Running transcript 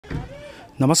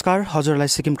नमस्कार, हजुरलाई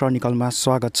सिक्किम क्रोनिकलमा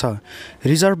स्वागत छ।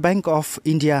 रिजर्भ बैंक अफ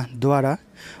इन्डियाद्वारा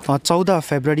 14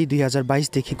 फेब्रुअरी 2022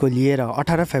 देखिको लिएर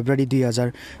 18 फेब्रुअरी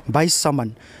 2022 सम्म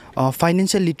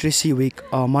फाइनेन्शियल लिट्रेसी विक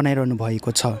मनाइरहनु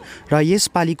भएको छ र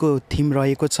यसपालिको थिम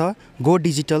रहेको छ गो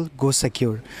डिजिटल गो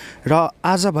सेक्योर। र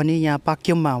आज भने यहाँ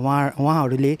पाक्योङमा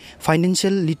उहाँहरूले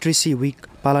फाइनेन्शियल लिट्रेसी विक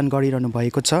पालन गरिरहनु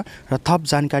भएको छ र थप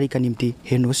जानकारीका निम्ति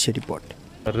हेर्नुहोस् यो report.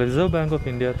 Reserve bank of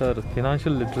India त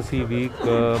फाइनेंशियल लिटरेसी वीक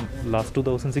लास्ट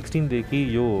 2016 देखि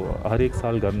यो हरेक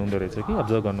साल गर्नु हुँदै रहेछ कि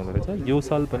अब्जर्भ गर्नु हुँदै रहेछ। यो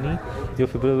साल पनि यो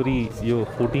फेब्रुअरी यो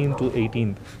 14 to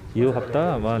 18 यो हप्ता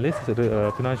उहाँले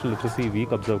फाइनेंशियल लिटरेसी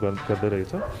वीक अब्जर्भ गर्दै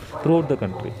रहेछ थ्रू आउट द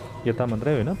कन्ट्री। यता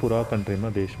मात्रै होइन, पुरा कन्ट्रीमा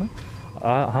देशमा।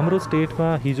 हाम्रो स्टेटमा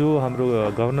हिजो हाम्रो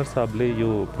गभर्नर साहबले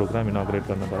यो प्रोग्राम इनाग्रेट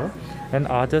गर्नुभयो एन्ड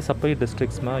आज सबै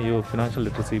डिस्ट्रिक्ट्समा यो फाइनेंशियल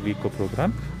लिटरेसी वीकको प्रोग्राम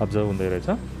अब्जर्भ हुँदै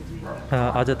रहेछ।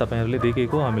 आज तपाईहरुले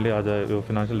देखेको हामीले आज यो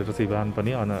फाइनेंशियल लिटरेसी वान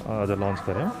पनि आज लन्च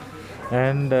गर्यौं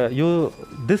एन्ड यो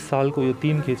दिस सालको यो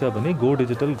थीम के छ भने go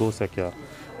digital go secure.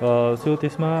 So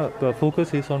त्यसमा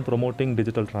focus is an promoting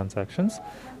digital transactions.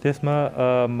 त्यसमा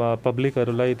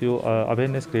पब्लिकहरूलाई त्यो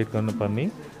अवेरनेस क्रिएट गर्नुपर्ने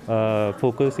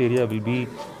focus area will be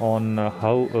on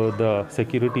how the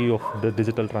security of the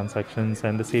digital transactions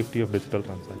and the safety of digital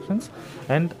transactions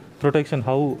and protection,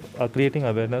 how creating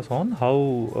awareness on how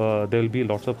there will be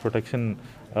lots of protection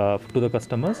to the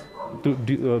customers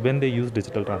when they use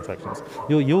digital transactions.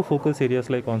 यो focus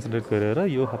areas like concentrate गरेर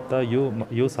यो हप्ता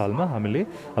यो सालमा हामीले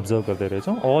observe गर्दै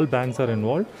रहेछौं। All banks are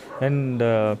involved and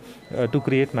to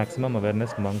create maximum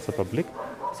awareness amongst the public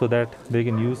so that they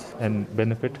can use and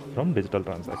benefit from digital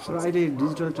transactions. अहिले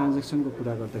digital ट्रान्ज्याक्सनको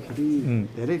कुरा गर्दाखेरि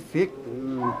धेरै फेक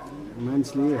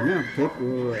मान्छेले हैन फेक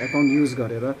अकाउन्ट युज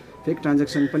गरेर फेक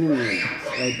ट्रान्ज्याक्सन पनि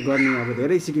गर्ने अब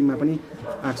धेरै सिक्किममा पनि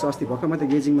आएको छ। अस्ति भर्खर मात्रै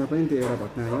गेजिङमा पनि त्यो एउटा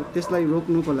घटना आयो। त्यसलाई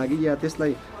रोक्नुको लागि या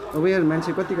त्यसलाई अवेयर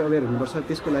मान्छे कतिको अवेयर हुनुपर्छ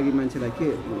त्यसको लागि मान्छेलाई के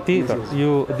त्यही त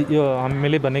यो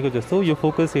हामीले भनेको जस्तो यो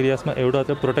फोकस एरियासमा एउटा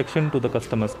त प्रोटेक्सन टु द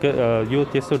कस्टमर्स। यो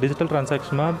त्यस्तो डिजिटल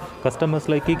ट्रान्ज्याक्सनमा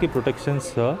कस्टमर्सलाई के प्रोटेक्सन्स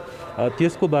छ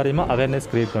त्यसको बारेमा अवेरनेस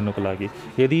क्रिएट गर्नको लागि।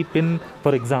 यदि पिन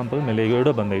फर एक्जाम्पल मैले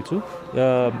एउटा भन्दैछु,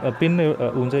 पिन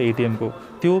हुन्छ एटिएमको,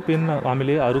 त्यो पिन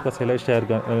हामीले अरू कसैलाई सेयर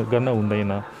गर्न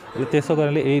हुँदैन। त्यसो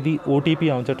कारणले यदि ओटिपी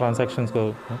आउँछ ट्रान्ज्याक्सन्सको,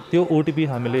 त्यो ओटिपी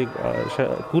हामीले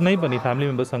कुनै पनि फ्यामिली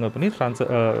मेम्बरसँग पनि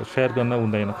सेयर गर्न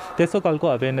हुँदैन। त्यस्तो खालको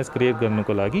अवेरनेस क्रिएट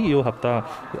गर्नको लागि यो हप्ता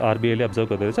आरबिआईले अब्जर्भ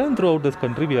गर्दैछ and through out this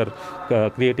country we are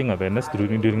creating awareness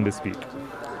during this week.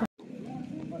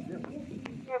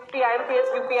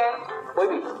 कोई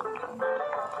भी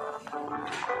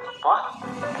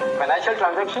फाइनेंशियल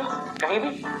ट्रांजैक्शन कहीं भी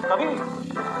कभी भी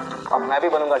अब मैं भी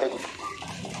बनूंगा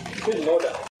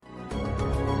डिजिटल।